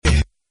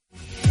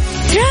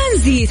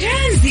ترانزيت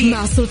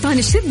مع سلطان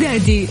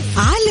الشدادي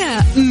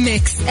على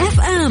ميكس اف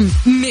ام.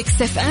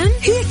 ميكس اف ام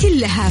هي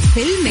كلها في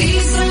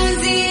الميكس.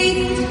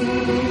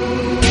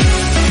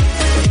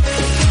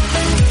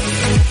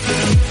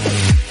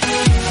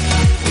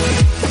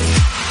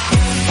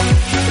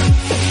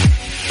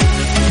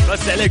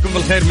 بس عليكم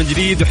بالخير من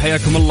جديد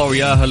وحياكم الله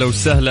ويا هلا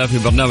وسهلا في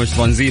برنامج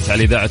ترانزيت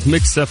على إذاعة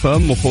ميكس اف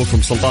ام.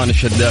 أخوكم سلطان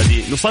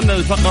الشدادي. وصلنا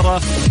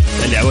للفقرة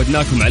اللي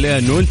عودناكم عليها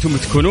أنه أنتم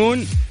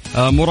تكونون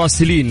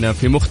مراسلين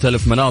في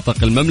مختلف مناطق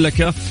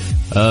المملكة،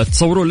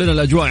 تصورون لنا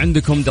الأجواء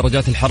عندكم،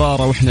 درجات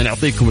الحرارة، وإحنا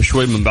نعطيكم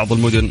شوي من بعض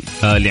المدن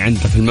اللي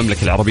عندنا في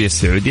المملكة العربية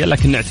السعودية،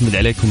 لكن نعتمد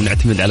عليكم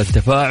ونعتمد على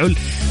التفاعل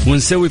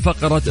ونسوي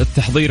فقرة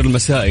التحضير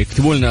المسائي.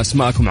 اكتبوا لنا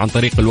أسماءكم عن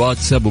طريق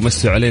الواتساب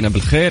ومسوا علينا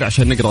بالخير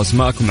عشان نقرأ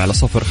أسماءكم على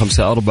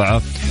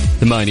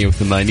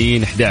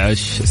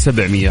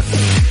 054-88-11-700.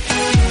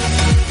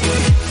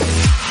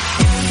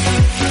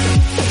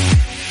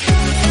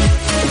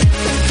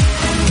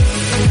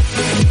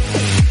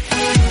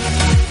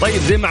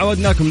 طيب زي ما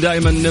عودناكم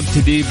دائما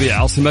نبتدي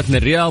بعاصمتنا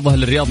الرياض.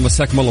 أهل الرياض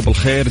مساكم الله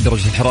بالخير.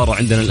 درجة الحرارة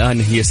عندنا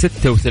الآن هي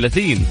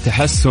 36،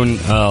 تحسن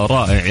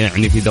رائع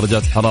يعني في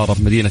درجات الحرارة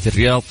في مدينة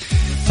الرياض.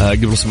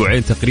 قبل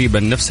أسبوعين تقريبا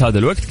نفس هذا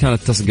الوقت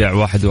كانت تسقع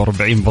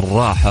 41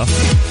 بالراحة،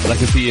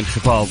 لكن في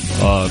انخفاض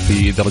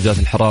في درجات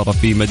الحرارة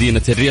في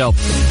مدينة الرياض.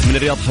 من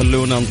الرياض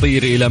خلونا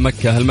نطير إلى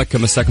مكة. أهل مكة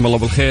مساكم الله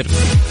بالخير.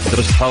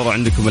 درجة الحرارة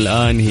عندكم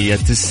الآن هي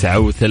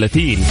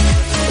 39.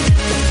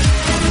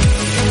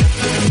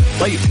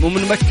 طيب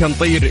ومن مكة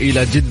نطير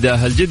إلى جدة.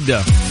 أهل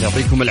جدة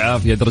يعطيكم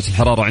العافية. درجة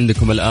الحرارة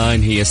عندكم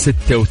الآن هي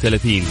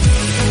 36.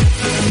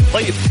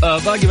 طيب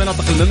باقي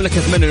مناطق المملكة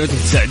أتمنى أن أنتم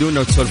تساعدونا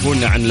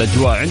وتسولفونا عن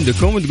الأجواء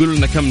عندكم وتقولوا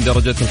لنا كم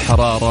درجة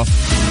الحرارة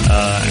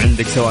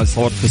عندك، سواء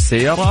صورت في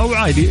السيارة أو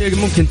عادي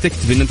ممكن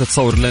تكتب أن أنت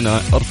تصور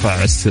لنا. ارفع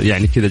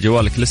يعني كذا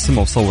جوالك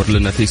للسماء وصور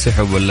لنا في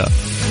سحب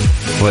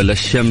ولا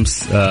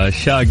الشمس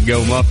شاقة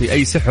وما في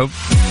أي سحب.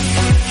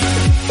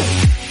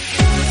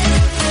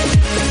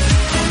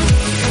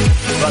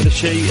 هذا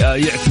الشيء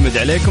يعتمد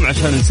عليكم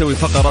عشان نسوي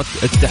فقرة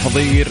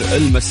التحضير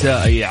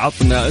المسائي.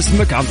 عطنا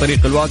اسمك عن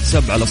طريق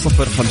الواتساب على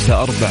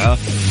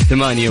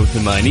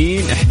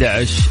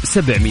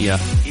 054-88-11-700.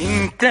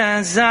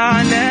 انت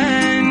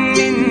زعلان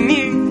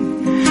مني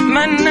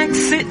منك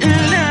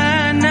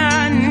سئلان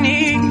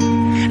عني،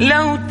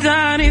 لو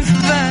تعرف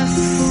بس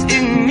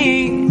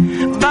اني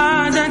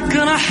بعدك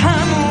رح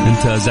اموت.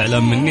 انت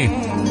زعلان مني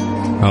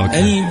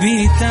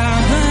قلبي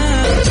تعبان.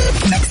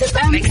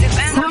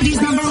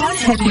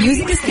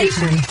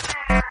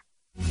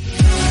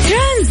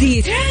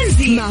 ترانزيت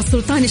مع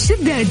سلطان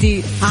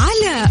الشدادي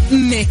على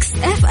ميكس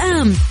اف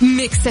ام.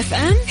 ميكس اف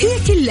ام هي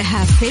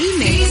كلها في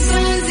الميكس.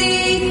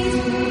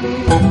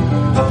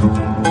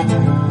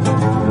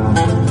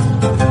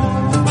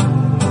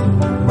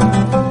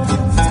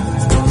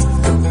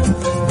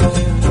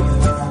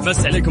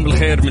 بس عليكم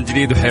بالخير من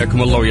جديد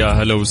وحياكم الله ويا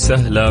هلا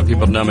وسهلا في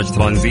برنامج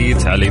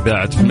ترانزيت على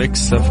إذاعة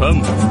ميكس اف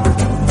ام.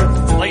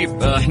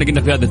 طيب احنا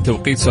قلنا في هذا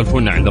التوقيت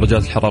سولفونا عن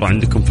درجات الحرارة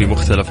عندكم في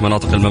مختلف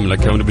مناطق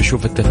المملكة ونبي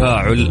نشوف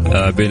التفاعل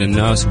بين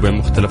الناس وبين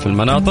مختلف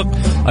المناطق.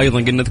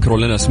 أيضا قلنا اذكروا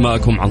لنا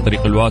أسماءكم عن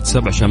طريق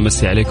الواتساب عشان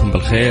مسي عليكم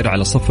بالخير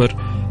على 054-88-11-700.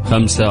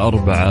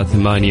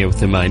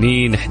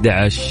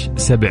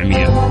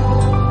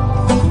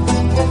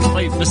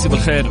 طيب مسي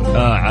بالخير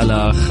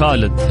على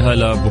خالد.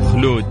 هلا أبو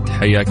خلود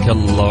حياك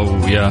الله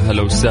ويا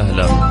هلا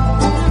وسهلا.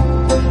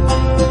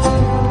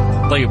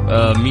 طيب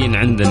مين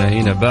عندنا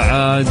هنا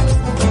بعد؟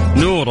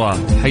 نورة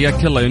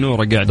حياك الله يا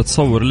نورة، قاعدة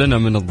تصور لنا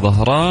من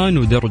الظهران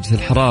ودرجة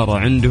الحرارة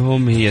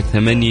عندهم هي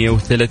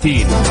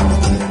 38.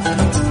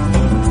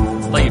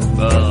 طيب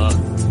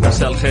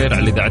مساء الخير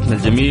على إذاعتنا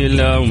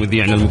الجميلة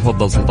ومذيعنا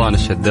المفضل سلطان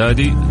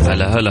الشدادي.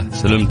 هلا هلا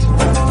سلمت.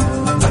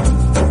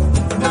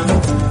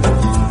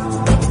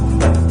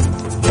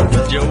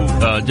 الجو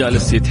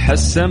جالس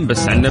يتحسن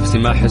بس عن نفسي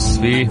ما أحس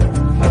فيه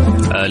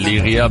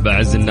لغياب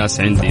أعز الناس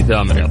عندي.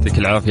 ثامر يعطيك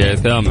العافية يا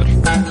ثامر.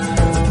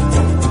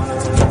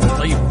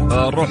 طيب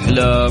نروح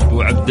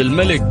لأبو عبد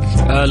الملك.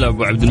 هلا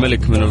أبو عبد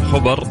الملك من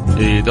الخبر.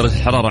 درجة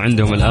الحرارة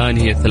عندهم الآن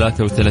هي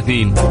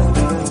 33.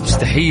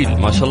 مستحيل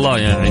ما شاء الله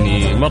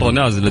يعني مرة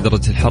نازلة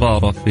درجة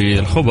الحرارة في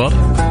الخبر.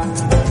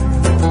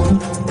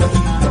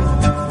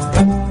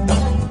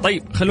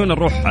 طيب خلونا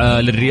نروح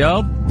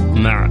للرياض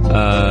مع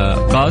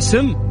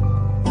قاسم.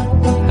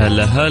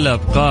 هلا هلا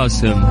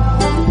بقاسم.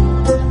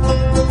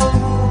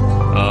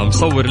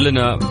 مصور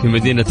لنا في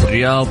مدينة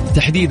الرياض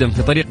تحديدا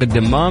في طريق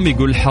الدمام.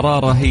 يقول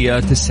الحرارة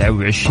هي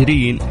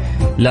 29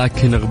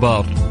 لكن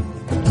غبار.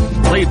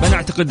 طيب أنا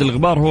أعتقد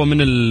الغبار هو من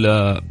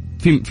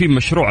في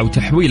مشروع أو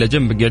تحويلة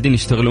جنب قاعدين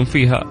يشتغلون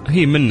فيها،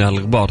 هي منها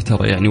الغبار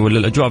ترى يعني، ولا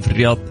الأجواء في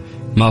الرياض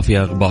ما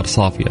فيها غبار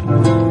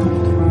صافية.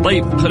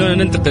 طيب خلونا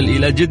ننتقل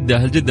إلى جدة.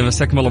 هل جدة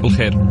مساكم الله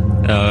بالخير.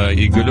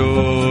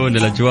 يقولون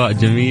الأجواء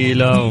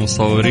جميلة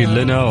ومصورين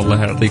لنا،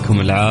 والله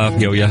يعطيكم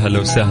العافية ويا هلا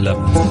وسهلا.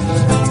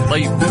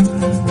 طيب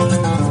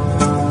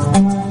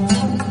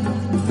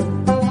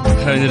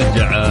خلينا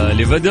نرجع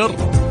لبدر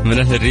من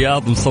أهل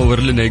الرياض مصور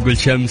لنا، يقول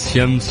شمس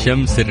شمس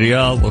شمس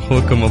الرياض.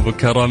 أخوكم أبو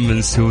كرم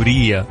من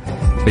سوريا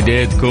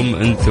بديتكم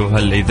انتو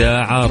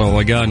هالإذاعة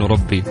روقان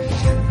وربي.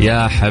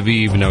 يا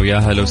حبيبنا ويا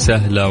هلا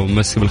وسهلا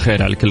ومسي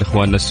بالخير على كل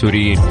إخواننا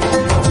السوريين.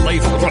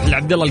 طيب نروح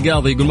لعبد الله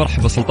القاضي يقول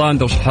مرحبا سلطان،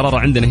 درجة الحرارة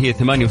عندنا هي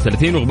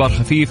 38 وغبار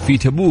خفيف في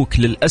تبوك.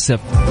 للأسف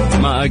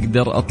ما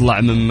أقدر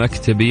أطلع من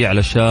مكتبي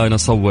علشان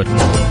أصور.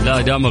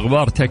 لا دام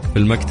غبار تك في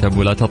المكتب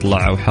ولا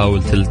تطلع، أو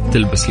حاول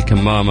تلبس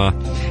الكمامة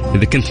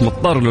إذا كنت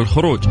مضطر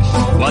للخروج.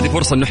 وهذه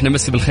فرصة إنه إحنا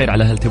نمسي بالخير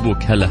على أهل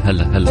تبوك. هلا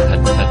هلا هلا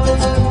هلا,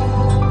 هلا.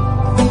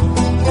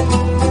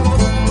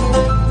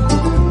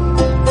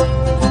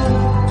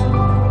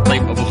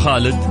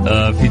 خالد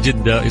في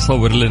جدة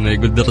يصور لنا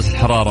يقول درجة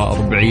الحرارة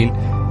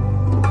 40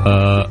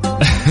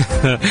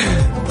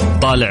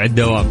 طالع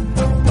الدوام.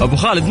 أبو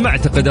خالد ما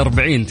أعتقد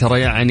 40 ترى،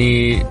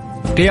 يعني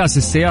قياس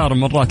السيارة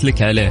مرات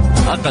لك عليه.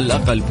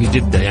 أقل في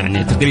جدة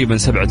يعني تقريبا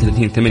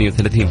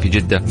 37-38 في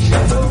جدة.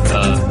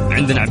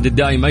 عندنا عبد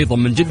الدائم أيضا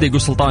من جدة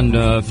يقول سلطان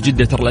في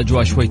جدة ترى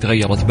الأجواء شوي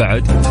تغيرت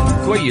بعد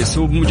كويس،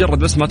 وبمجرد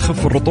بس ما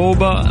تخف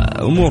الرطوبة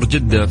أمور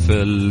جدة في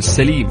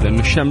السليم، لأنه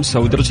الشمس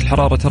أو درجة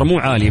الحرارة ترى مو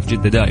عالية في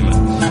جدة دائما.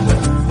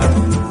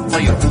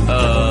 طيب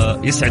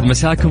يسعد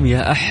مساكم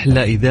يا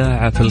أحلى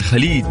إذاعة في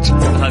الخليج.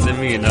 هذا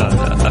مين؟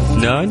 هذا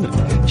أفنان.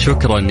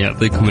 شكرا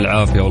يعطيكم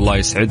العافية والله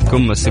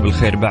يسعدكم. مسي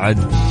بالخير بعد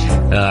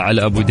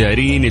على أبو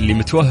دارين اللي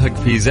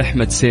متوهق في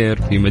زحمة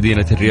سير في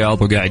مدينة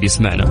الرياض وقاعد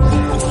يسمعنا.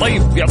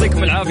 طيب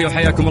يعطيكم العافية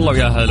وحياكم الله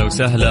ويا هلا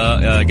وسهلا.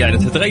 قاعدة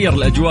تتغير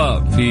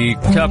الأجواء في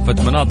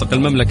كافة مناطق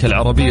المملكة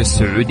العربية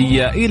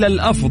السعودية إلى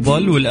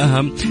الأفضل،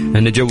 والأهم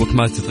أن جوك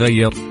ما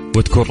تتغير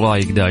وتكون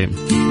رايق دايم.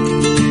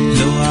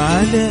 لو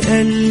على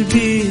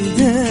قلبي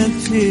داب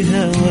في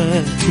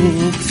هواك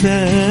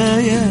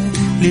وكفاية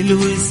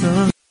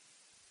للوصال.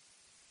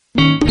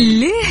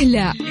 ليه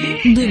لا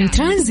ضمن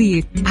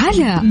ترانزيت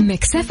على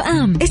ميكس اف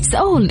ام. It's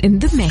all in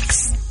the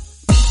mix.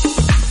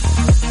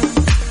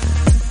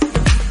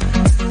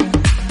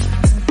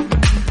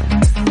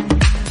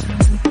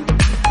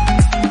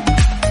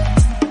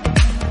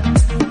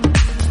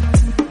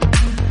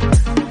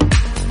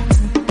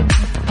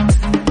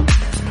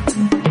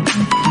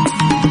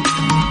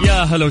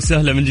 هلا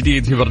وسهلا من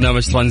جديد في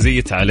برنامج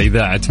ترانزيت على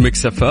إذاعة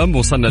ميكس اف ام.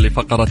 وصلنا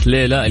لفقرة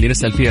ليلة اللي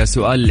نسأل فيها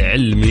سؤال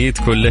علمي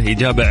تكون له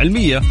إجابة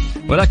علمية،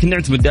 ولكن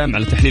نعتمد دائما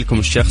على تحليلكم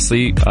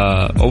الشخصي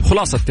أو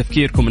خلاصة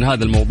تفكيركم من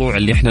هذا الموضوع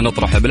اللي احنا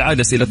نطرحه.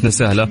 بالعادة أسئلتنا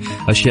سهلة،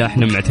 أشياء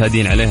احنا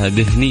معتادين عليها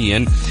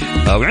ذهنيا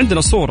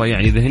وعندنا صورة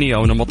يعني ذهنية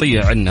أو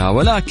نمطية عنها،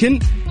 ولكن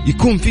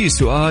يكون في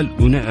سؤال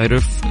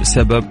ونعرف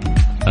سبب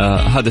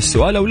هذا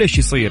السؤال أو ليش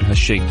يصير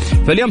هالشيء.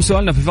 فاليوم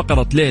سؤالنا في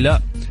فقرة ليلة،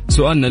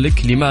 سؤالنا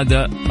لك: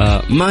 لماذا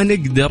ما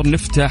نقدر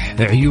نفتح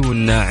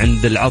عيوننا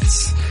عند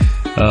العطس؟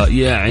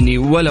 يعني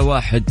ولا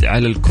واحد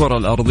على الكرة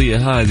الأرضية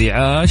هذه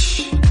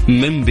عاش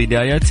من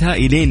بدايتها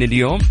إلين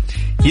اليوم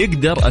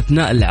يقدر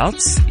أثناء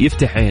العطس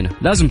يفتح عينه.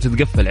 لازم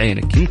تتقفل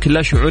عينك، يمكن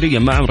لا شعوريا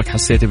ما عمرك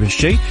حسيت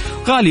بهالشيء.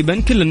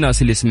 غالبا كل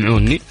الناس اللي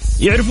يسمعوني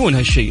يعرفون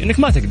هالشيء، انك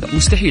ما تقدر،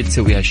 مستحيل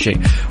تسوي هالشيء.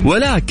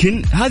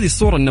 ولكن هذه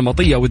الصورة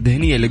النمطية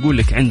والذهنية اللي أقول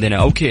لك عندنا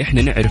أوكي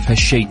إحنا نعرف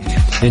هالشيء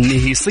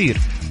إنه يصير،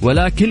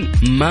 ولكن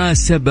ما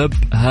سبب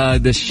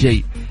هذا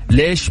الشيء؟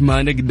 ليش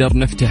ما نقدر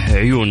نفتح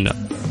عيوننا؟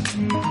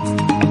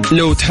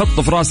 لو تحط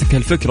في راسك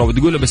هالفكرة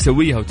وتقول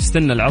بسويها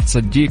وتستنى العطسة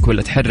تجيك،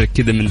 ولا تحرك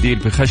كذا منديل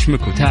في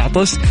خشمك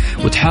وتعطس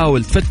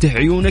وتحاول تفتح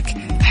عيونك،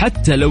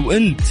 حتى لو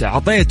انت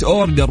عطيت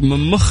اوردر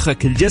من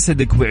مخك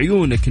لجسدك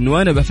وعيونك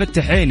انه انا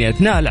بفتح عيني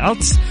اثناء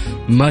العطس،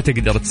 ما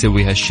تقدر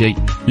تسوي هالشيء.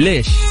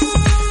 ليش؟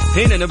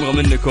 هنا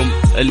نبغى منكم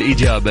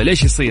الإجابة.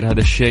 ليش يصير هذا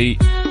الشيء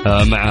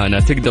معانا؟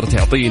 تقدر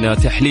تعطينا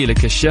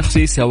تحليلك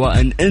الشخصي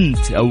سواء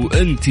أنت أو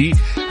أنتي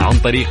عن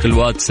طريق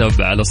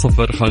الواتساب على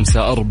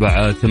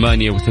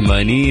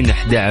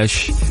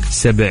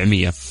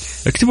 0548811700.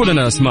 اكتبوا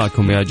لنا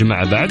اسماءكم يا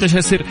جماعة بعد عشان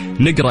يصير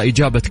نقرأ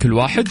إجابة كل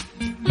واحد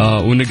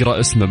ونقرأ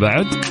اسمه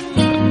بعد.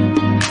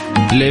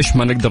 ليش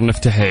ما نقدر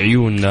نفتح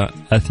عيوننا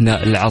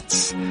أثناء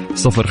العطس؟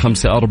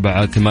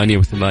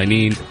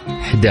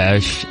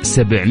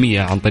 0548811700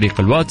 عن طريق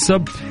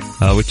الواتساب،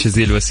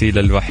 وتشزي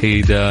الوسيلة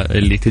الوحيدة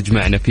اللي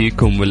تجمعنا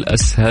فيكم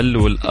والأسهل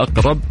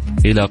والأقرب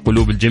إلى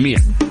قلوب الجميع.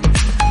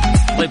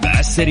 طيب على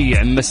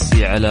السريع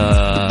مسي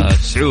على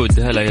سعود.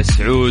 هلا يا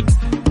سعود،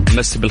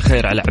 مسي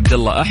بالخير على عبد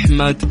الله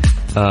أحمد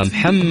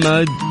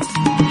محمد.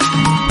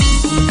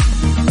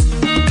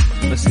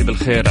 مسي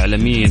بالخير على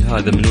مين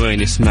هذا؟ من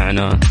وين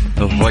يسمعنا؟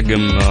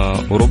 الرقم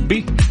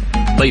أوروبي.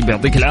 طيب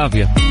يعطيك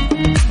العافية.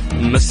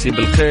 مسي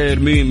بالخير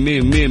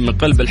مين من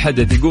قلب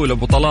الحدث يقول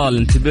أبو طلال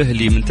انتبه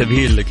لي،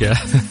 منتبهين لك يا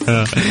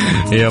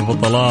يا أبو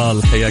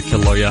طلال، حياك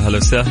الله ويا هلا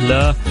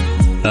وسهلا.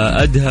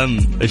 أدهم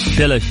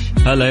الشلش،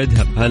 هلا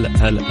أدهم،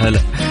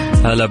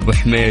 هلا أبو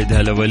حميد،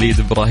 هلا وليد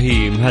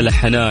إبراهيم، هلا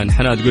حنان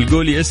تقول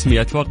قولي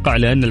اسمي أتوقع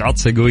لأن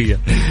العطسة قوية.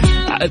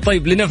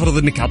 طيب لنفرض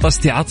انك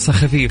عطستي عطسة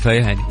خفيفة،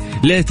 يعني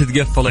ليه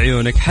تتقفل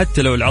عيونك؟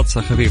 حتى لو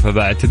العطسة خفيفة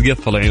بعد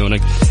تتقفل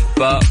عيونك.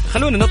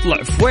 فخلونا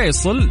نطلع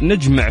فويصل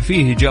نجمع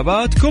فيه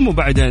إجاباتكم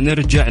وبعدها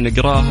نرجع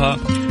نقراها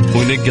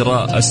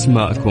ونقرأ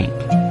أسماءكم.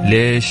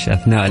 ليش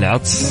أثناء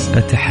العطس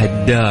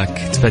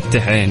أتحداك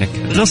تفتح عينك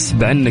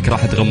غصب عنك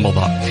راح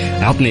تغمضها؟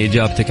 عطني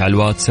إجابتك على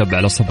الواتساب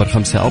على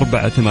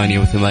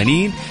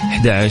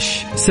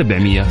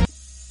 0548811700.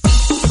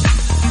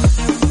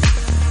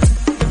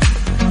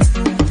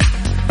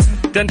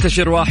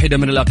 تنتشر واحدة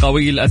من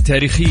الأقاويل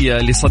التاريخية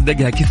اللي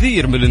صدقها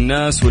كثير من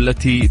الناس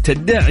والتي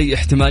تدعي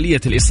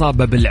احتمالية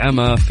الإصابة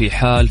بالعمى في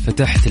حال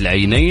فتحت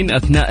العينين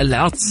أثناء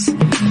العطس،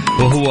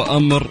 وهو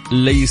أمر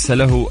ليس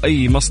له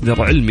أي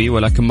مصدر علمي،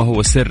 ولكن ما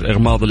هو سر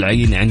إغماض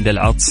العين عند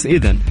العطس؟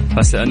 إذن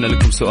فسألنا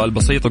لكم سؤال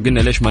بسيط وقلنا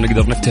ليش ما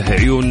نقدر نفتح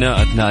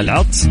عيوننا أثناء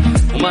العطس،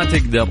 وما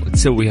تقدر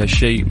تسوي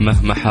هالشيء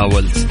مهما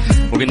حاولت.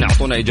 وقلنا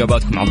أعطونا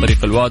إجاباتكم عن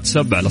طريق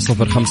الواتساب على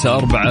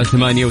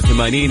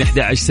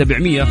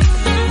 0548811700.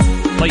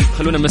 طيب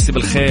خلونا نمسي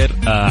بالخير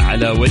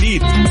على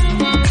وليد.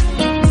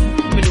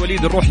 من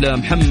وليد نروح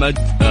لمحمد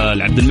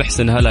العبد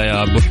المحسن. هلا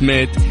يا أبو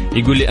حميد.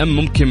 يقول لي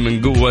ممكن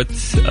من قوة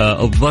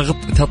الضغط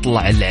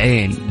تطلع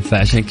العين،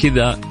 فعشان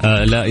كذا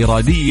لا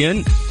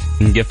إراديا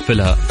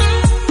نقفلها.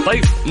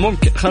 طيب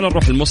ممكن. خلينا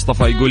نروح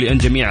لمصطفى. يقول لي أن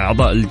جميع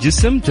أعضاء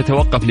الجسم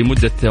تتوقف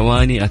لمدة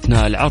ثواني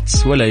أثناء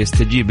العطس ولا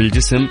يستجيب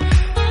الجسم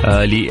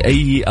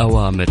لأي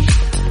أوامر.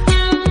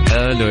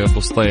 حلو يا أبو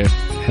سطيف،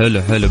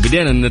 حلو حلو.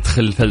 بدينا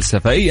ندخل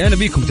فلسفة. أي أنا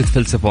بيكم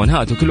تتفلسفون،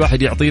 هاتوا كل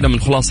واحد يعطينا من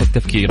خلاصة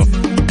تفكيره.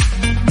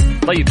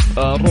 طيب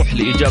نروح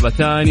لإجابة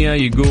ثانية.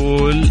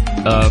 يقول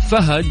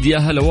فهد يا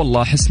هلا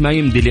والله، أحس ما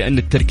يمدي لأن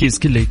التركيز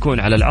كله يكون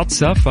على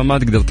العطسة، فما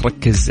تقدر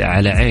تركز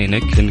على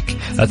عينك، إنك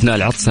أثناء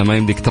العطسة ما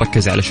يمديك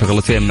تركز على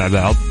شغلتين مع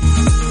بعض.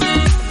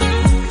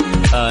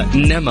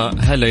 نما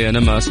هلا يا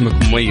نما، اسمك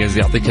مميز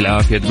يعطيك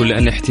العافية. تقول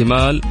لأن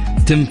احتمال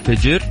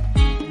تنفجر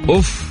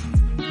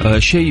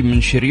شيء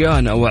من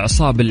شريان أو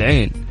أعصاب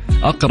العين،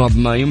 أقرب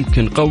ما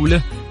يمكن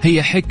قوله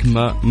هي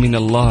حكمة من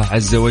الله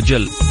عز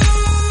وجل.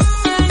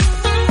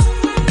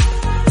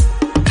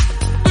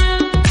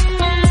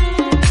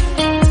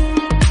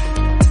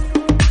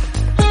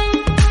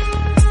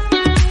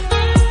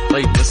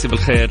 طيب بس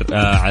بالخير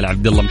على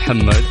عبد الله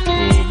محمد.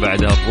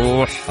 وبعدها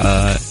نروح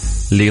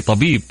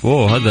لطبيب.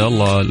 هذا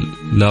الله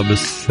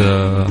لابس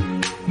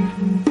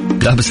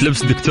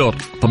لبس دكتور،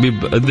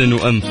 طبيب أذن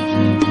وأنف.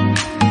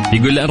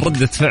 يقول لأن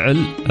ردة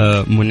فعل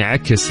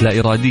منعكس لا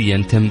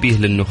إراديا، تنبيه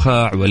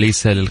للنخاع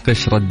وليس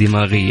للقشرة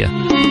الدماغية.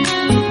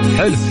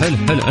 حلو حلو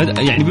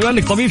حلو. يعني بما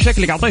أنك طبيب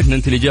شكلك أعطيتنا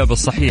أنت الإجابة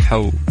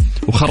الصحيحة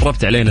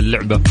وخربت علينا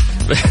اللعبة.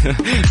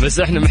 بس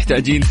احنا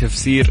محتاجين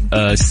تفسير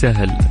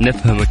سهل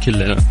نفهمه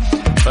كلنا.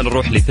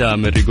 فنروح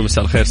لثامر. يقول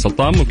مساء الخير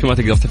سلطان، ممكن ما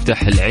تقدر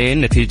تفتح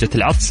العين نتيجة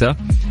العطسة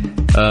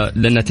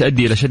لأنها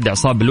تؤدي إلى شد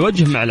أعصاب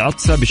الوجه مع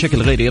العطسة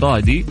بشكل غير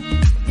إرادي،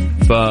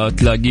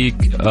 فتلاقيك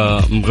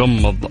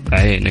مغمض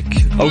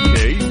عينك.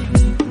 أوكي.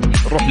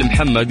 نروح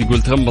لمحمد.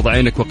 يقول تغمض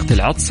عينك وقت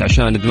العطس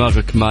عشان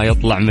دماغك ما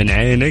يطلع من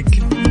عينك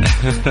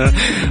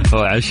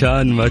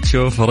وعشان ما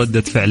تشوف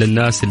ردة فعل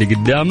الناس اللي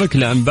قدامك،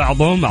 لأن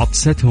بعضهم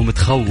عطستهم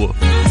تخوف.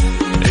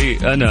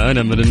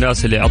 أنا من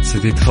الناس اللي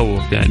عطستي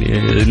تخوف،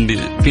 يعني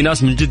في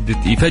ناس من جد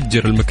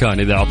يفجر المكان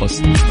إذا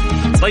عطس.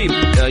 طيب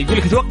يقول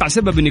لك أتوقع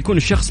سبب أن يكون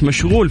الشخص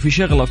مشغول في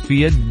شغلة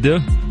في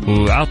يده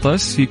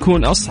وعطس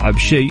يكون أصعب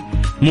شيء،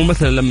 مو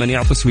مثلا لما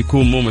يعطس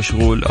ويكون مو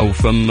مشغول أو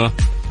فمه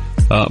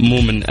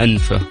مو من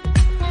أنفه.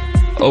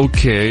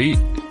 أوكي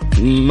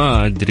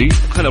ما أدري.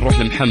 خلينا نروح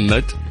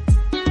لمحمد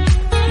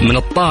من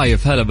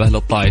الطايف. هلا بأهل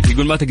الطايف.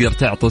 يقول ما تقدر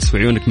تعطس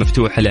وعيونك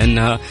مفتوحة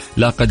لأنها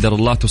لا قدر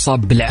الله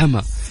تصاب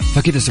بالعمى،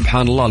 فكذا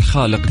سبحان الله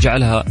الخالق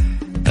جعلها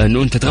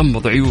أنه أنت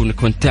تغمض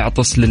عيونك وأنت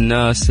تعطس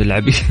للناس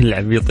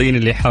العبيطين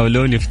اللي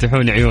يحاولون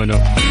يفتحون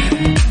عيونهم.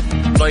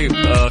 طيب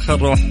خل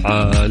نروح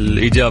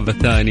الإجابة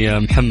الثانية.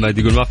 محمد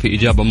يقول ما في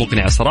إجابة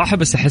مقنعة صراحة،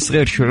 بس أحس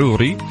غير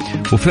شعوري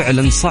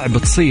وفعلا صعب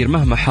تصير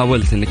مهما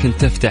حاولت أنك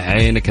أنت تفتح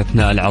عينك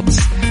أثناء العطس.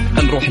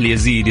 خل نروح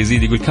ليزيد.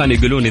 يزيد يقول كانوا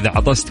يقولون إذا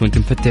عطست وأنت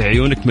مفتح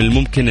عيونك من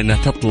الممكن أنها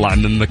تطلع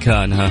من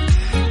مكانها.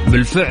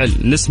 بالفعل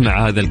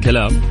نسمع هذا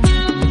الكلام،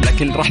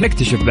 لكن راح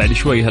نكتشف بعد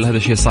شوي هل هذا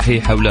شيء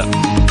صحيح أو لا.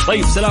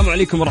 طيب السلام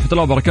عليكم ورحمة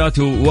الله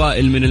وبركاته.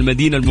 وائل من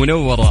المدينة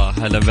المنورة.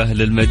 هلا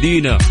بأهل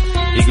المدينة.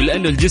 يقول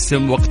أن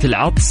الجسم وقت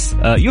العطس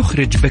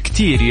يخرج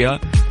بكتيريا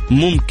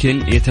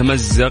ممكن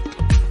يتمزق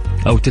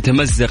أو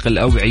تتمزق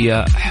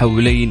الأوعية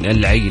حولين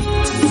العين.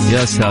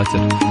 يا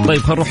ساتر.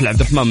 طيب خل نروح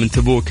لعبد الرحمن من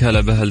تبوك.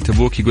 هلا بأهل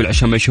تبوك. يقول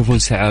عشان ما يشوفون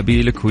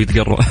سعابيلك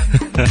ويتقروا.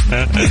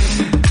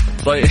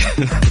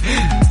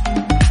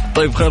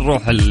 طيب خل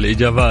نروح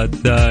الإجابات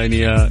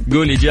الثانية.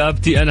 قول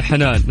إجابتي أنا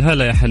حنان.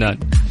 هلا يا حنان.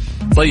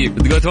 طيب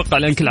تقول أتوقع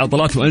لأن كل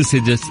عضلات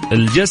وأنسجة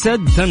الجسد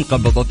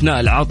تنقبض أثناء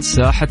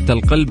العطسة حتى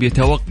القلب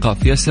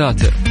يتوقف. يا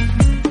ساتر.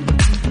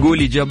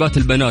 قول إجابات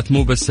البنات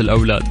مو بس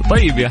الأولاد.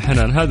 طيب يا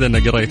حنان هذا أنا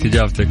قريت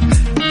إجابتك.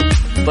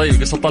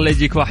 طيب قصة الله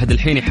يجيك واحد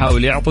الحين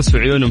يحاول يعطس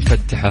وعيونه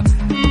مفتحة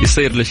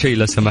يصير له شيء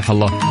لا سمح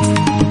الله.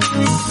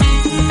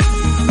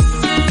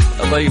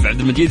 طيب عبد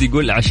المجيد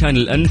يقول عشان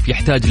الأنف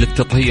يحتاج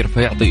للتطهير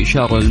فيعطي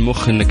إشارة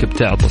للمخ أنك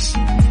بتعطس.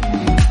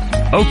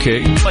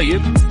 أوكي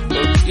طيب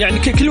يعني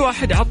كل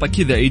واحد عطى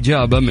كذا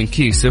إجابة من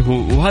كيسه،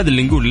 وهذا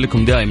اللي نقول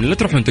لكم دائما لا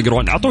تروحون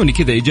تقرون، أعطوني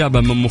كذا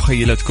إجابة من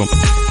مخيلتكم.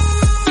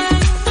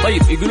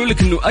 طيب يقولوا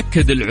لك أنه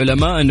أكد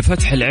العلماء أن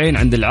فتح العين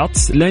عند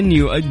العطس لن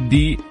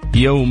يؤدي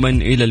يوما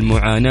إلى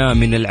المعاناة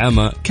من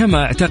العمى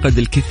كما اعتقد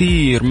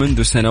الكثير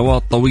منذ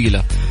سنوات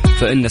طويلة،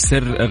 فإن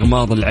سر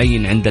إغماض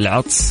العين عند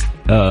العطس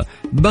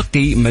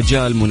بقي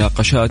مجال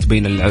مناقشات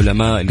بين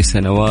العلماء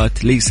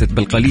لسنوات ليست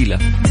بالقليلة.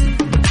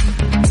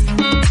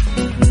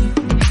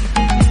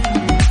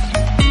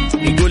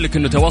 يقول لك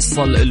أنه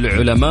توصل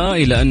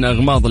العلماء إلى أن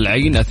إغماض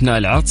العين أثناء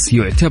العطس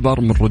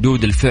يعتبر من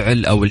ردود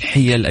الفعل أو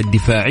الحيل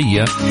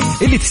الدفاعية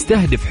اللي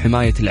تستهدف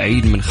حماية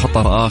العين من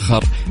خطر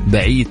آخر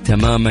بعيد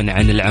تماما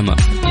عن العمى.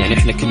 يعني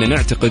إحنا كنا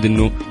نعتقد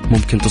أنه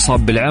ممكن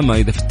تصاب بالعمى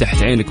إذا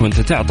فتحت عينك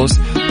وأنت تعطس،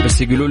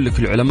 بس يقولون لك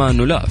العلماء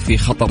أنه لا، في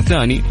خطر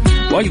ثاني.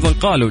 وأيضا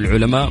قالوا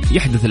العلماء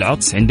يحدث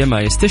العطس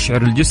عندما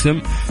يستشعر الجسم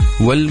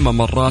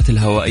والممرات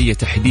الهوائية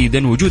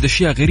تحديدا وجود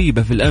أشياء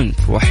غريبة في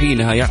الأنف،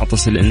 وحينها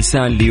يعطس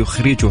الإنسان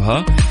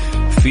ليخرجها.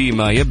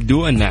 فيما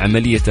يبدو أن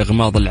عملية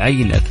إغماض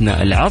العين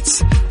أثناء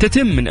العطس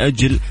تتم من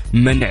أجل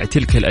منع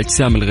تلك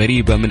الأجسام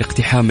الغريبة من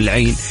اقتحام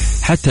العين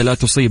حتى لا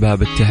تصيبها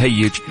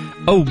بالتهيج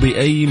أو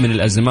بأي من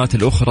الأزمات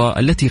الأخرى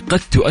التي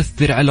قد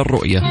تؤثر على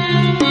الرؤية.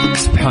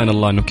 سبحان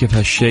الله أنه كيف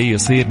هالشيء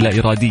يصير لا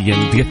إراديا،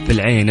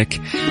 تقفل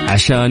عينك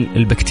عشان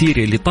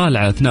البكتيريا اللي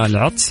طالعة أثناء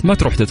العطس ما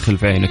تروح تدخل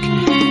في عينك.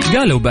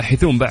 قالوا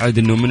باحثون بعد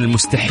أنه من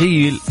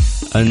المستحيل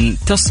أن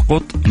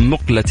تسقط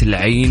مقلة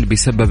العين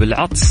بسبب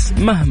العطس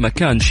مهما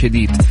كان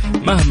شديد.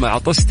 مهما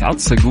عطست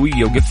عطسة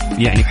قوية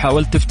يعني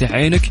حاولت تفتح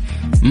عينك،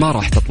 ما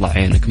راح تطلع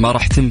عينك، ما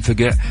راح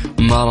تنفقع،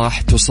 ما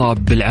راح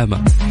تصاب بالعمى،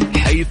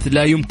 حيث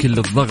لا يمكن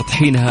للضغط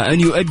حينها أن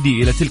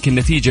يؤدي إلى تلك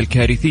النتيجة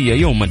الكارثية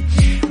يوما،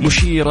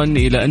 مشيرا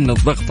إلى أن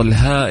الضغط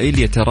الهائل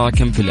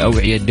يتراكم في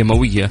الأوعية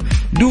الدموية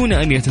دون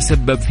أن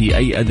يتسبب في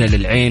أي أذى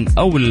للعين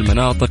أو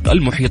للمناطق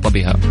المحيطة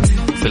بها.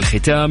 في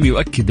الختام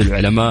يؤكد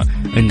العلماء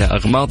أن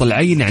إغماض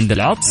العين عند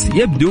العطس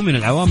يبدو من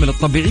العوامل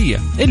الطبيعية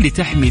اللي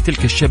تحمي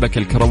تلك الشبكة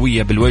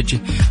الكروية بالوجه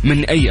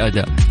من أي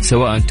أذى،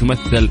 سواء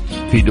تمثل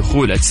في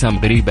دخول أجسام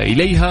غريبة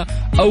إليها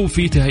أو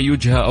في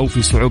تهيجها أو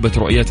في صعوبة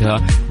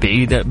رؤيتها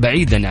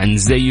بعيدا عن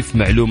زيف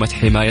معلومة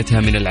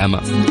حمايتها من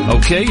العمى.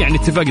 أوكي، يعني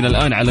اتفقنا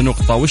الآن على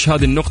نقطة. وش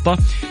هذه النقطة؟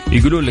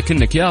 يقولون لك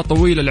إنك يا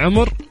طويل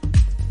العمر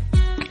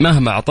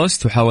مهما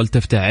عطست وحاولت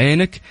تفتح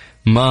عينك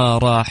ما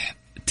راح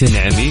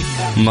تنعمي،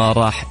 ما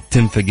راح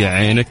تنفقع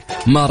عينك،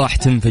 ما راح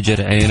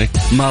تنفجر عينك،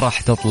 ما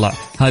راح تطلع.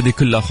 هذه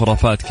كلها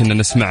خرافات كنا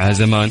نسمعها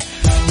زمان.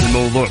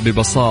 الموضوع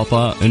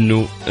ببساطة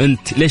أنه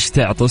أنت ليش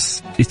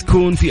تعطس؟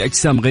 تكون في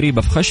أجسام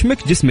غريبة في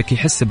خشمك، جسمك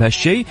يحس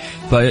بهالشيء،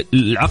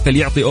 فالعقل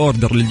يعطي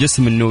أوردر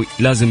للجسم أنه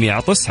لازم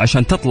يعطس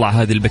عشان تطلع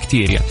هذه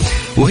البكتيريا.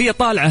 وهي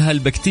طالعة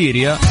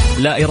هالبكتيريا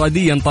لا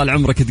إراديا طال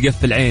عمرك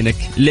تقفل عينك.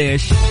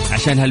 ليش؟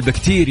 عشان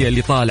هالبكتيريا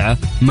اللي طالعة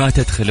ما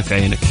تدخل في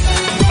عينك.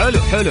 حلو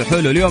حلو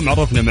حلو. اليوم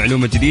عرفنا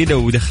معلومة جديدة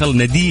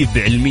ودخلنا ديب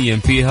علميا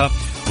فيها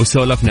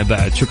وسولفنا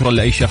بعد. شكرا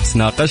لأي شخص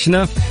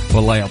ناقشنا،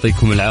 والله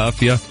يعطيكم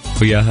العافية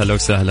ويا هلا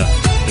وسهلا.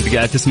 انت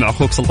قاعد تسمع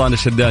أخوك سلطان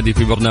الشدادي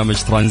في برنامج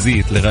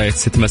ترانزيت لغاية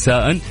 6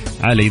 مساء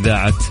على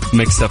إذاعة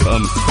ميكس اف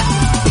ام.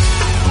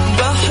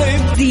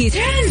 ترانزيت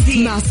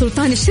مع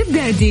سلطان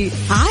الشدادي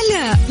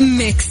على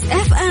ميكس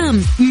اف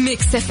ام.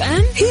 ميكس اف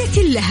ام هي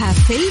كلها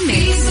في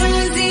الميكس.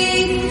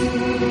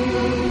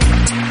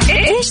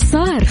 ايش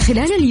صار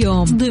خلال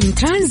اليوم ضمن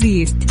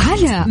ترانزيت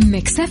على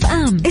ميكس اف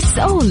ام. It's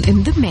all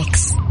in the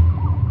mix.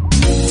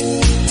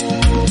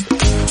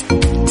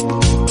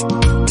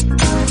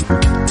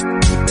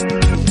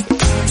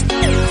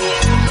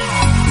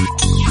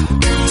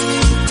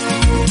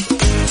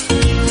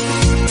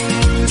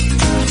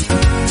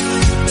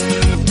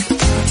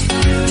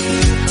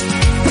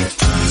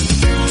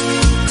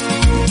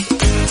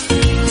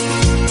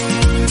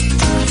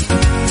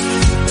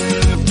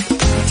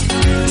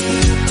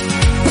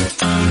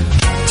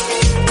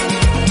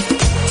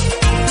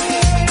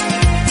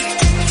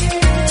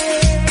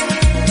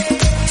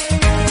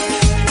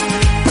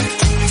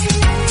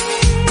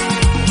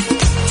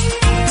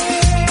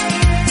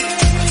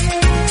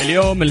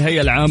 اليوم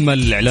الهيئة العامة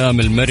للإعلام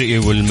المرئي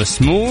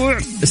والمسموع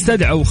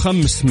استدعوا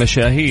 5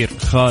 مشاهير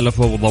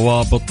خالفوا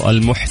ضوابط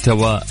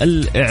المحتوى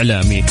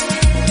الإعلامي.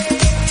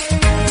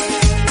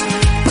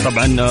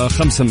 طبعا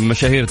 5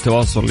 مشاهير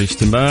التواصل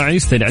الاجتماعي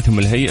استدعتهم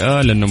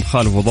الهيئة لأنهم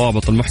خالفوا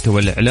ضوابط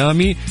المحتوى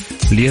الإعلامي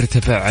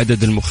ليرتفع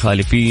عدد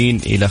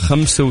المخالفين إلى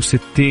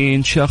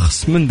 65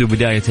 شخص منذ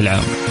بداية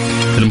العام.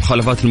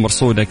 المخالفات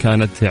المرصودة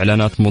كانت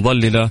إعلانات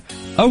مضللة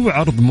أو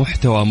عرض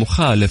محتوى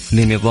مخالف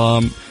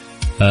لنظام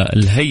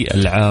الهيئة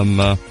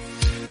العامة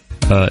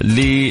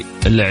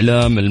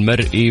للإعلام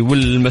المرئي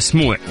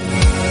والمسموع.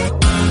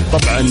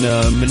 طبعا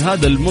من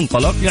هذا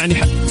المنطلق يعني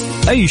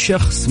أي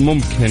شخص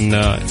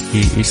ممكن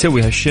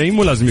يسوي هالشيء،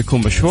 مو لازم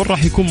يكون مشهور،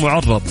 راح يكون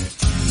معرض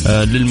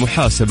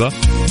للمحاسبة.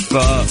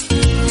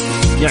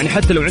 يعني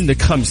حتى لو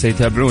عندك 5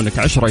 يتابعونك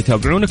 10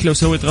 يتابعونك، لو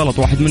سويت غلط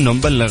واحد منهم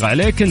بلغ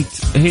عليك أنت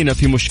هنا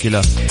في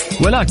مشكلة.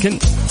 ولكن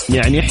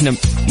يعني إحنا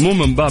مو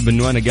من باب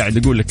أنه أنا قاعد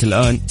أقول لك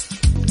الآن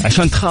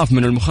عشان تخاف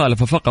من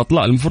المخالفة فقط،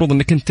 لا، المفروض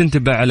أنك أنت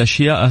تنتبه على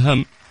أشياء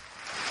أهم،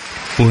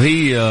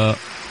 وهي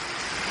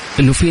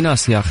أنه في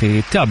ناس يا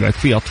أخي تتابعك،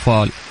 في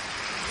أطفال،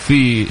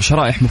 في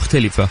شرائح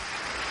مختلفة،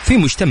 في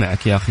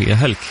مجتمعك يا أخي،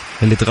 أهلك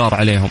اللي تغار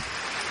عليهم،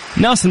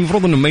 ناس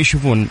المفروض أنهم ما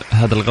يشوفون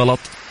هذا الغلط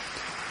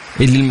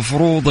اللي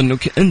المفروض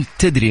أنك أنت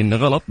تدري أنه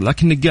غلط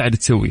لكنك قاعد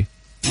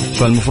تسويه.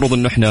 فالمفروض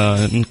أنه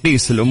إحنا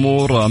نقيس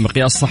الأمور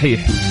مقياس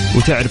صحيح،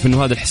 وتعرف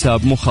أنه هذا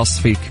الحساب مو خاص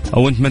فيك،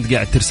 أو أنت ما أنت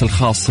قاعد ترسل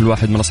خاص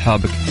لواحد من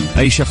أصحابك.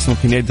 أي شخص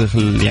ممكن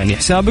يدخل يعني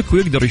حسابك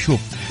ويقدر يشوف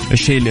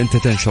الشيء اللي أنت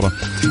تنشره.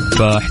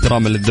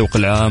 فاحتراما للذوق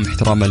العام،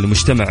 احتراما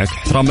لمجتمعك،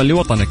 احتراما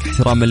لوطنك،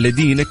 احتراما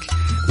لدينك،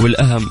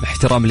 والأهم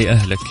احترام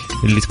لأهلك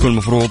اللي تكون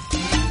المفروض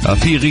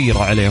في غيرة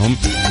عليهم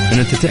أن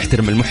أنت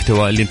تحترم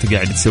المحتوى اللي أنت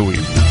قاعد تسويه.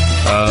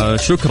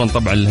 شكرا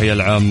طبعا للهيئة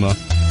العامة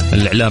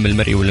الإعلام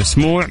المرئي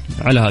والمسموع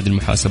على هذه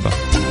المحاسبة.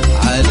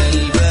 على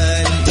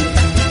البال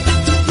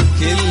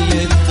كل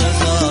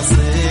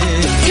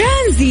التفاصيل.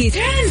 ترانزيت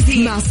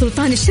مع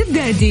سلطان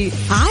الشدادي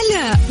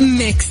على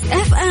ميكس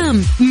اف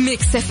ام.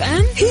 ميكس اف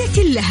ام هي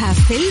كلها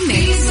في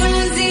الميكس.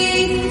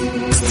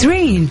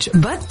 سترينج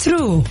but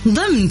true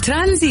ضمن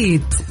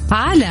ترانزيت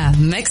على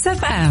ميكس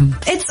اف ام.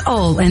 It's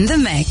all in the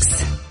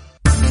mix.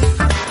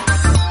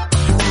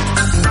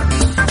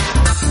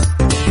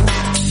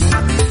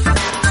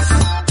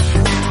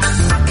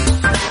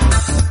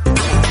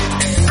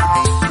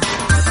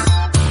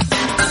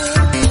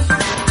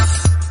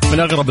 من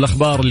أغرب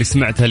الأخبار اللي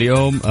سمعتها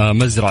اليوم،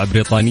 مزرعة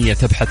بريطانية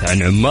تبحث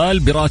عن عمال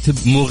براتب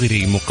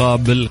مغري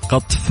مقابل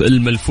قطف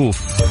الملفوف.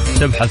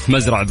 تبحث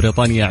مزرعة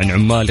بريطانية عن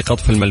عمال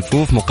لقطف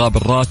الملفوف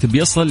مقابل راتب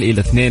يصل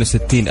إلى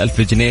 62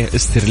 ألف جنيه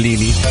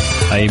استرليني،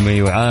 أي ما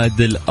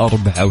يعادل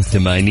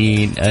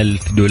 84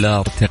 ألف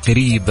دولار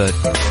تقريبا.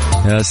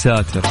 يا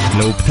ساتر،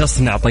 لو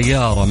بتصنع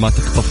طيارة ما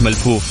تقطف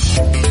ملفوف.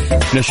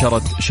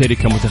 نشرت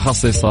شركة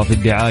متخصصة في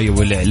الدعاية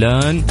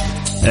والإعلان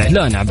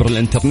إعلان عبر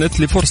الإنترنت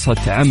لفرصة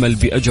عمل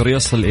بأجر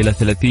يصل إلى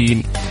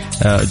 30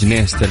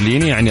 جنيه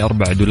استرليني، يعني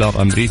 4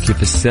 دولار أمريكي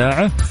في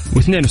الساعة،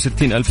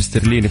 و62 ألف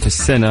استرليني في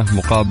السنة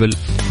مقابل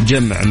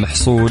جمع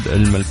محصول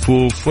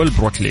الملفوف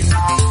والبروكلي.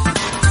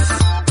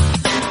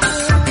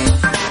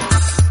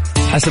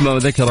 حسب ما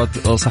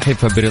ذكرت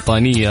صحيفة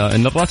بريطانية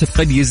أن الراتب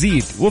قد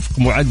يزيد وفق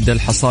معدل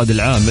حصاد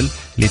العامل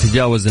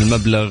ليتجاوز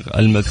المبلغ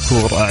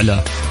المذكور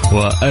أعلى.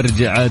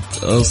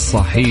 وأرجعت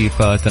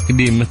الصحيفة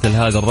تقديم مثل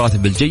هذا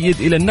الراتب الجيد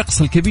إلى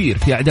النقص الكبير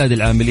في أعداد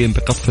العاملين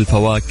بقطف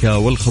الفواكه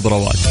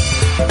والخضروات.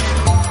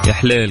 يا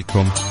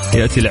حليلكم.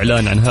 يأتي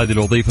الإعلان عن هذه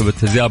الوظيفة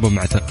بالتزامن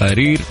مع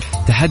تقارير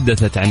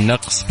تحدثت عن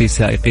نقص في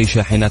سائقي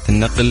شاحنات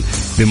النقل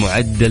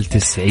بمعدل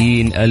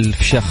 90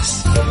 ألف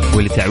شخص.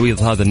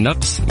 ولتعويض هذا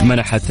النقص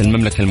منحت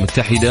المملكة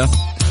المتحدة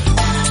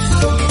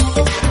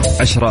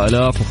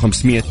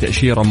 10,500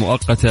 تأشيرة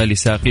مؤقتة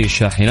لسائقي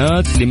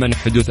الشاحنات لمنع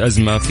حدوث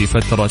أزمة في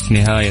فترة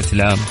نهاية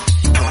العام.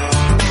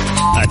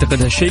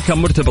 أعتقد هالشيء كان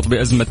مرتبط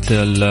بأزمة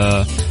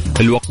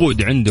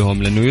الوقود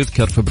عندهم، لأنه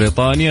يذكر في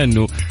بريطانيا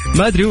أنه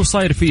ما أدري هو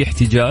صاير فيه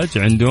احتجاج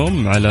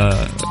عندهم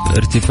على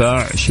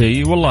ارتفاع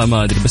شيء، والله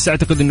ما أدري، بس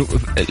أعتقد أنه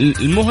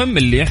المهم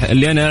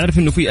اللي أنا أعرف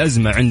أنه في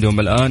أزمة عندهم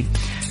الآن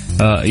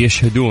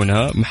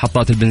يشهدونها.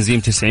 محطات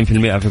البنزين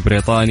 90% في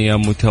بريطانيا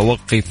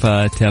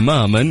متوقفة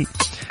تماما،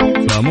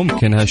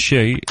 فممكن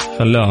هالشيء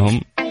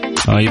خلاهم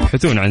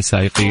يبحثون عن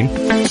سائقين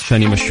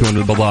عشان يمشون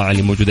البضاعة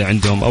اللي موجودة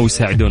عندهم أو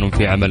يساعدونهم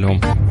في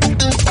عملهم.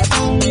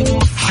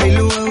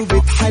 حلوة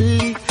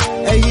وبتحلي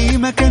أي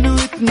مكان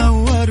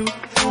وتنوروا،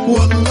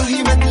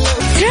 والله ما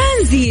تلاقوا.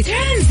 ترانزيت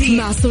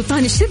مع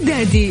سلطان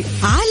الشدادي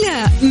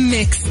على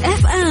ميكس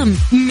اف ام.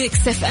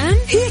 ميكس اف ام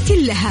هي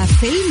كلها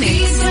في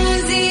الميكس.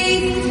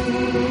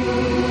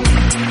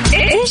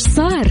 ايش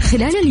صار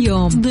خلال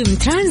اليوم ضمن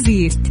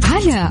ترانزيت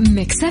على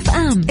ميكس اف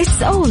ام.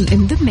 It's all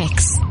in the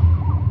mix.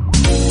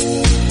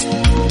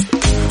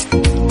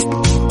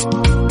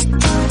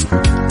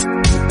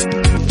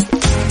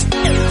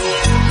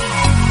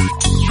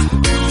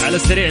 على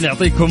السريع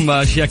نعطيكم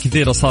أشياء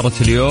كثيرة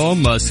صارت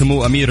اليوم.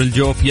 سمو أمير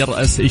الجوف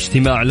يرأس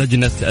اجتماع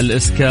لجنة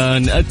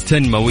الإسكان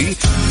التنموي.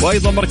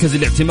 وأيضا مركز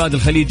الاعتماد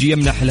الخليجي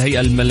يمنح الهيئة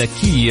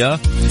الملكية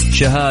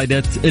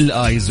شهادة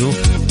الآيزو.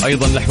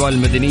 أيضا الأحوال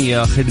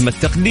المدنية خدمة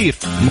تقدير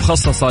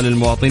مخصصة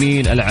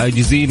للمواطنين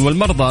العاجزين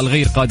والمرضى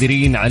الغير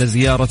قادرين على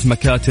زيارة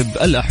مكاتب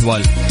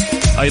الأحوال.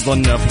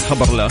 أيضا في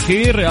الخبر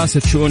الأخير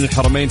رئاسة شؤون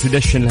الحرمين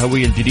تدشن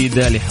الهوية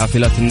الجديدة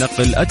لحافلات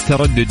النقل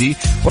الترددي،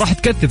 وراح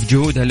تكثف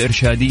جهودها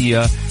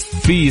الإرشادية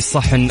في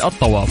صحن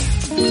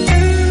الطواف.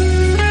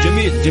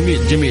 جميل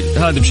جميل جميل.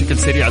 هذا بشكل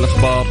سريع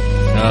الأخبار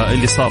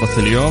اللي صارت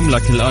اليوم.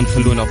 لكن الآن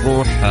خلونا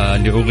نروح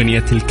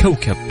لأغنية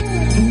الكوكب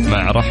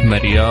مع رحمة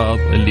رياض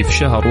اللي في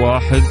شهر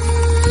واحد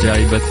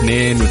جايبة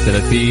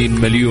 32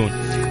 مليون.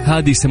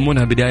 هذه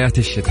يسمونها بدايات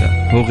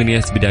الشتاء،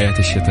 أغنية بدايات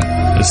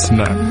الشتاء.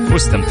 اسمع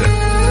واستمتع.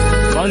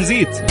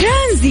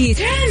 ترانزيت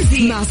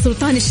مع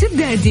سلطان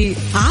الشدادي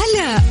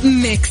على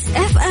ميكس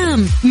اف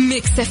ام.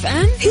 ميكس اف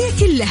ام هي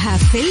كلها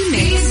في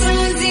الميكس.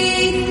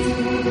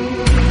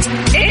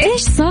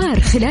 ايش صار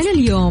خلال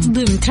اليوم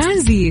ضمن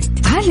ترانزيت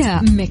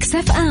على ميكس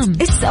اف ام.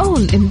 It's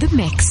all in the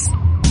mix.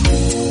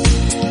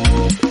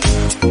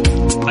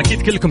 أكيد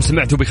أكيد كلكم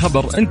سمعتوا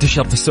بخبر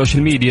انتشر في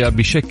السوشيال ميديا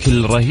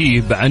بشكل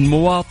رهيب عن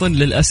مواطن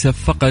للأسف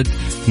فقد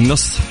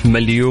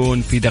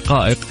 500,000 في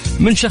دقائق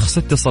من شخص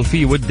اتصل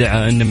فيه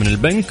وادعى أنه من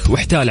البنك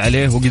واحتال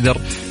عليه وقدر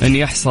أن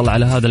يحصل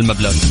على هذا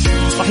المبلغ.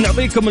 راح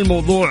نعطيكم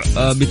الموضوع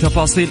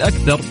بتفاصيل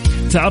أكثر.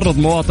 تعرض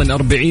مواطن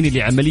 40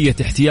 لعملية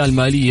احتيال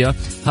مالية.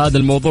 هذا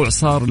الموضوع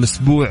صار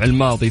الأسبوع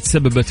الماضي،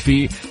 تسببت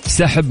فيه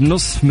سحب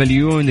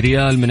 500,000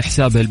 ريال من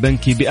حسابه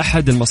البنكي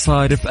بأحد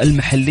المصارف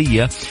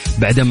المحلية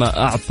بعدما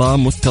أعطى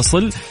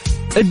متصل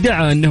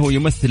ادعى أنه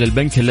يمثل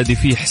البنك الذي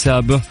فيه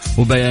حسابه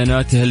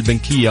وبياناته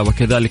البنكية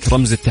وكذلك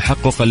رمز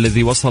التحقق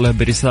الذي وصله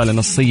برسالة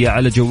نصية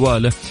على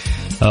جواله.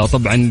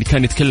 طبعا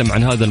كان يتكلم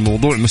عن هذا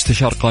الموضوع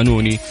مستشار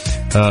قانوني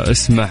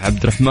اسمه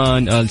عبد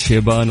الرحمن آل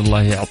شيبان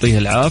الله يعطيه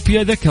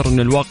العافية. ذكر أن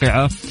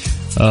الواقعة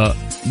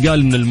قال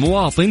أن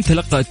المواطن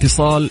تلقى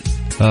اتصال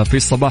في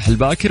الصباح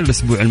الباكر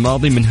الأسبوع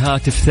الماضي من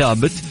هاتف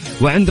ثابت،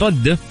 وعند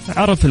رده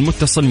عرف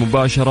المتصل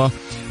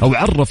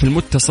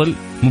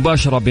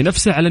مباشرة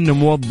بنفسه على أنه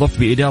موظف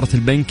بإدارة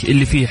البنك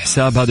اللي فيه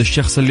حساب هذا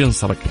الشخص اللي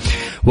انسرق،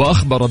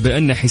 وأخبره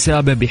بأن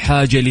حسابه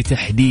بحاجة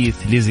لتحديث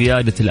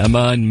لزيادة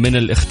الأمان من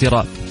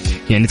الاختراق.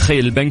 يعني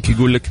تخيل البنك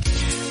يقول لك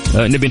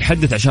نبي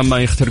نحدث عشان ما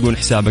يخترقون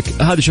حسابك.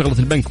 هذه شغلة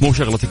البنك مو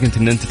شغلتك أنت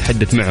أن أنت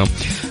تحدث معهم.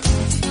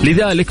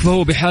 لذلك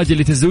فهو بحاجة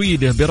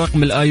لتزويده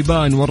برقم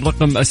الآيبان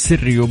والرقم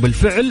السري،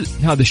 وبالفعل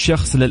هذا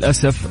الشخص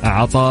للأسف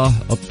أعطاه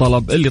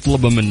الطلب اللي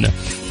طلبه منه،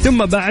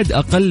 ثم بعد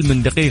أقل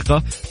من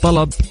دقيقة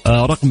طلب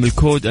رقم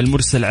الكود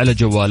المرسل على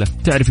جواله.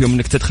 تعرف يوم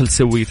أنك تدخل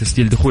تسوي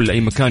تسجيل دخول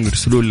لأي مكان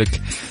يرسلون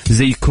لك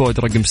زي كود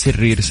رقم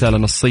سري رسالة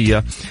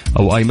نصية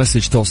أو أي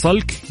مسج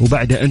توصلك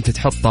وبعدها أنت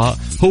تحطها.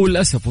 هو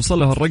للأسف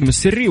وصله الرقم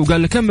السري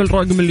وقال له كمل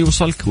الرقم اللي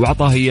وصلك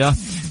وعطاه إياه،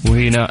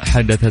 وهنا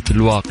حدثت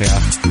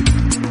الواقعة.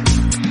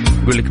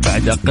 يقول لك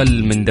بعد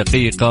أقل من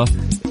دقيقة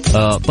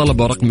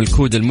طلب رقم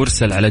الكود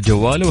المرسل على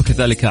جواله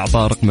وكذلك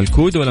أعطاه رقم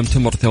الكود، ولم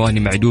تمر ثواني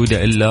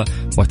معدودة إلا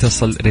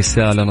وتصل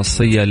رسالة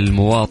نصية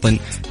للمواطن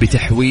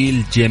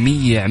بتحويل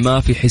جميع ما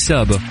في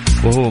حسابه،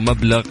 وهو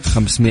مبلغ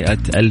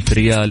 500,000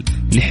 ريال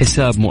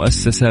لحساب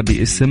مؤسسة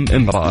باسم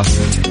امرأة.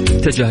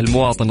 اتجه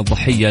المواطن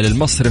الضحية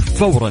للمصرف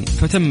فورا،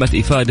 فتمت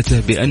إفادته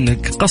بأنه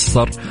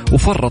قصر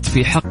وفرط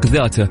في حق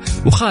ذاته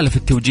وخالف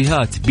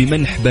التوجيهات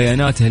بمنح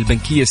بياناته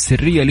البنكية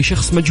السرية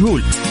لشخص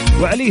مجهول،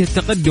 وعليه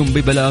التقدم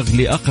ببلاغ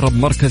لأقرب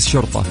مركز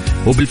شرطة.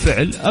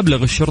 وبالفعل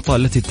أبلغ الشرطة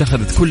التي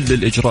اتخذت كل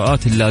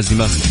الإجراءات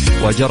اللازمة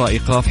وجرى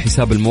إيقاف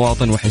حساب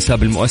المواطن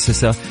وحساب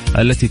المؤسسة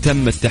التي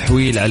تم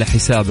التحويل على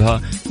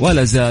حسابها،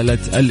 ولا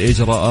زالت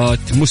الإجراءات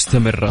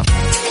مستمرة.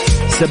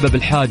 سبب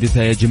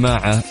الحادثة يا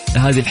جماعة،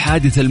 هذه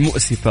الحادثة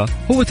المؤسفة،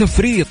 هو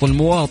تفريط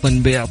المواطن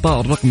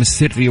بإعطاء الرقم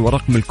السري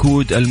ورقم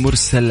الكود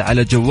المرسل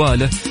على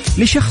جواله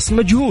لشخص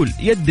مجهول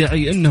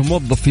يدعي أنه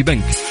موظف في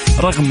بنك،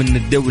 رغم أن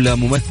الدولة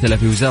ممثلة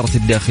في وزارة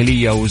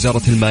الداخلية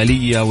ووزارة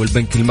المالية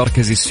والبنك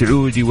المركزي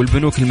السعودي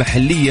والبنوك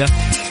المحلية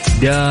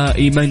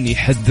دائما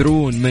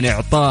يحذرون من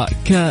إعطاء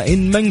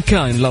كائن من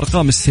كان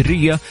الأرقام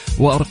السرية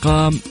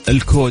وأرقام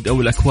الكود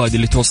أو الأكواد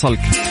اللي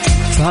توصلك.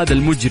 فهذا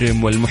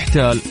المجرم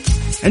والمحتال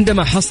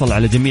عندما حصل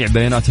على جميع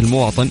بيانات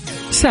المواطن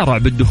سارع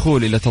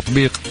بالدخول إلى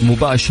تطبيق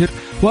مباشر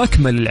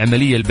وأكمل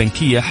العملية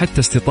البنكية حتى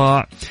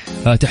استطاع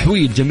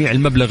تحويل جميع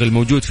المبلغ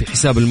الموجود في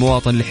حساب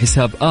المواطن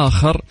لحساب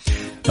آخر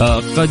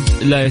قد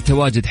لا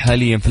يتواجد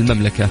حاليا في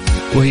المملكة،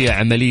 وهي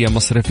عملية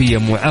مصرفية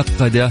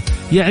معقدة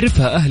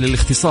يعرفها أهل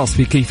الاختصاص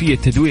في كيفية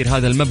تدوير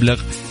هذا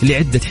المبلغ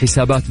لعدة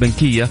حسابات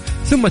بنكية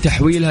ثم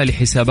تحويلها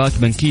لحسابات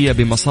بنكية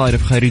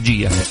بمصارف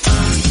خارجية.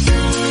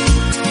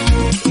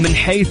 من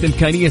حيث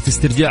إمكانية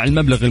استرجاع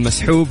المبلغ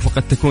المسحوب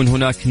فقد تكون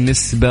هناك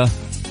نسبة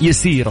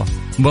يسيرة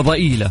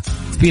وضئيلة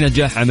في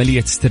نجاح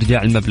عملية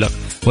استرجاع المبلغ،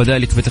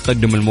 وذلك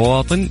بتقدم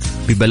المواطن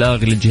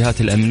ببلاغ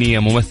للجهات الأمنية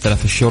ممثلة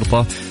في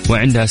الشرطة،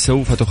 وعندها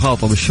سوف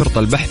تخاطب الشرطة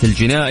البحث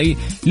الجنائي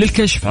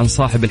للكشف عن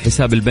صاحب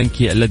الحساب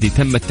البنكي الذي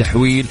تم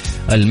التحويل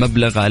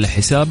المبلغ على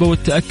حسابه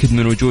والتأكد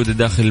من وجوده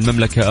داخل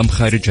المملكة أم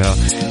خارجها،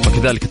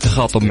 وكذلك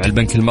التخاطب مع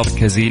البنك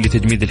المركزي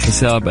لتجميد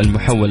الحساب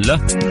المحول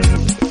له،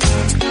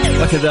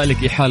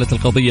 وكذلك إحالة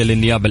القضية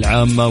للنيابة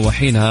العامة،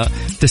 وحينها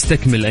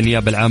تستكمل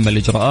النيابة العامة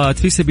الإجراءات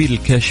في سبيل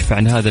الكشف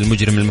عن هذا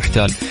المجرم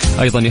المحتال.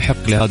 أيضا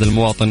يحق لهذا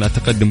المواطن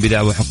التقدم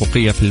بدعوى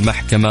حقوقية في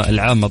المحكمة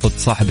العامة ضد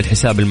صاحب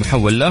الحساب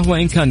المحول له،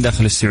 وإن كان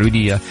داخل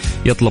السعودية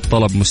يطلب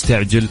طلب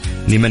مستعجل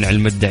لمنع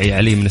المدعي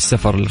عليه من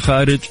السفر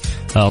للخارج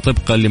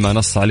طبقا لما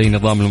نص عليه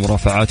نظام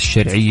المرافعات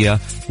الشرعية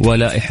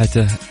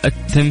ولائحته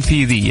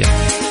التنفيذية.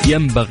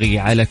 ينبغي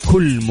على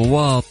كل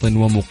مواطن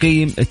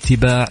ومقيم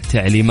اتباع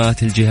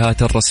تعليمات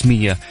الجهات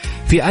الرسمية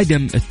في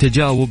عدم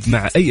التجاوب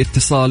مع أي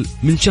اتصال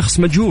من شخص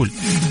مجهول،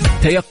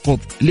 تيقظ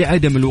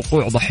لعدم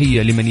الوقوع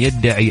ضحية لمن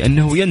يدعي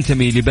أنه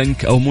ينتمي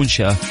لبنك أو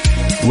منشأة،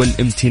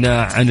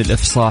 والامتناع عن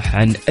الإفصاح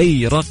عن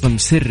أي رقم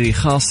سري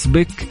خاص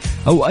بك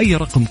أو أي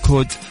رقم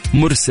كود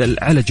مرسل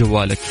على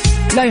جوالك.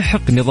 لا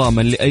يحق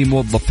نظاما لأي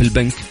موظف في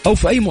البنك أو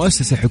في أي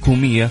مؤسسة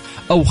حكومية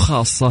أو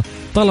خاصة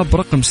طلب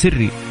رقم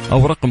سري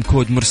أو رقم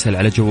كود مرسل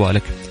على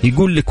جوالك.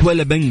 يقول لك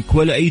ولا بنك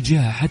ولا أي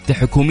جهة حتى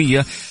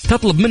حكومية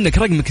تطلب منك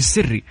رقمك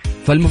السري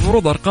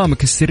فالمفروض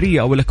أرقامك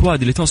السرية أو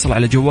الأكواد اللي توصل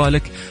على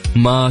جوالك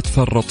ما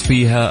تفرط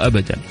فيها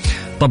أبدا.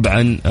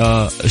 طبعا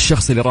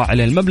الشخص اللي راح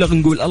عليه المبلغ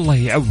نقول الله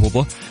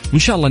يعوضه وإن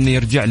شاء الله أنه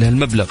يرجع له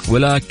المبلغ،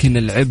 ولكن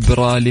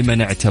العبرة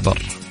لمن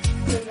اعتبر.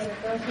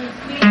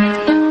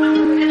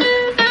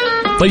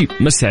 طيب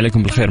مسي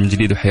عليكم بالخير من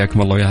جديد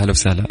وحياكم الله ويا هلا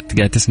وسهلا.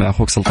 قاعد تسمع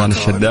أخوك سلطان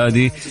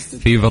الشدادي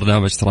في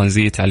برنامج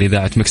ترانزيت على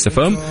إذاعة ميكس اف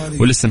ام،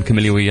 ولسه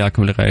مكملين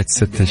وياكم لغاية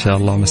 6 إن شاء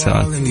الله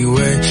مساء.